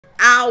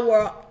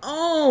our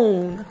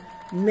own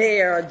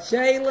Mayor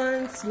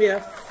Jaylen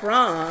Smith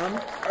from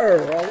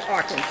Earle,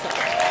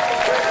 Arkansas.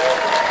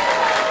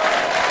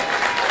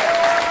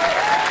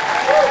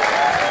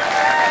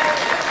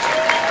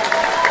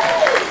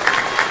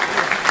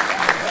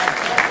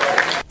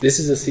 This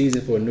is a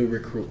season for a new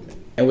recruitment.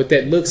 And what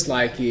that looks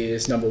like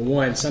is, number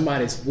one,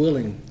 somebody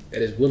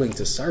that is willing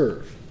to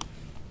serve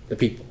the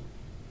people.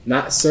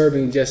 Not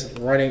serving, just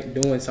running,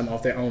 doing something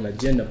off their own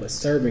agenda, but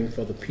serving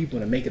for the people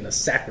and making a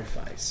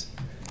sacrifice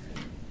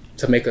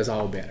to make us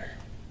all better.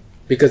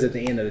 Because at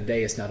the end of the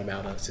day, it's not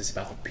about us, it's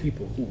about the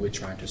people who we're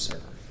trying to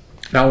serve.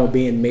 Now,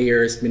 being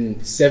mayor, it's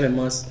been 7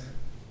 months,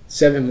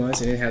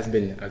 and it has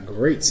been a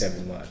great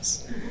 7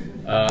 months.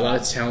 A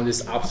lot of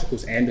challenges,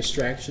 obstacles, and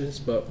distractions,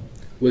 but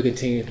we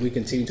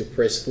continue to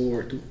press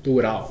forward through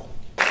it all.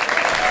 We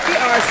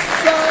are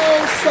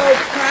so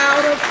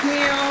proud of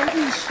him.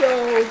 He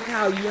showed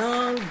how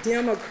young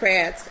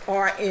Democrats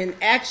are in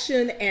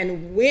action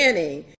and winning.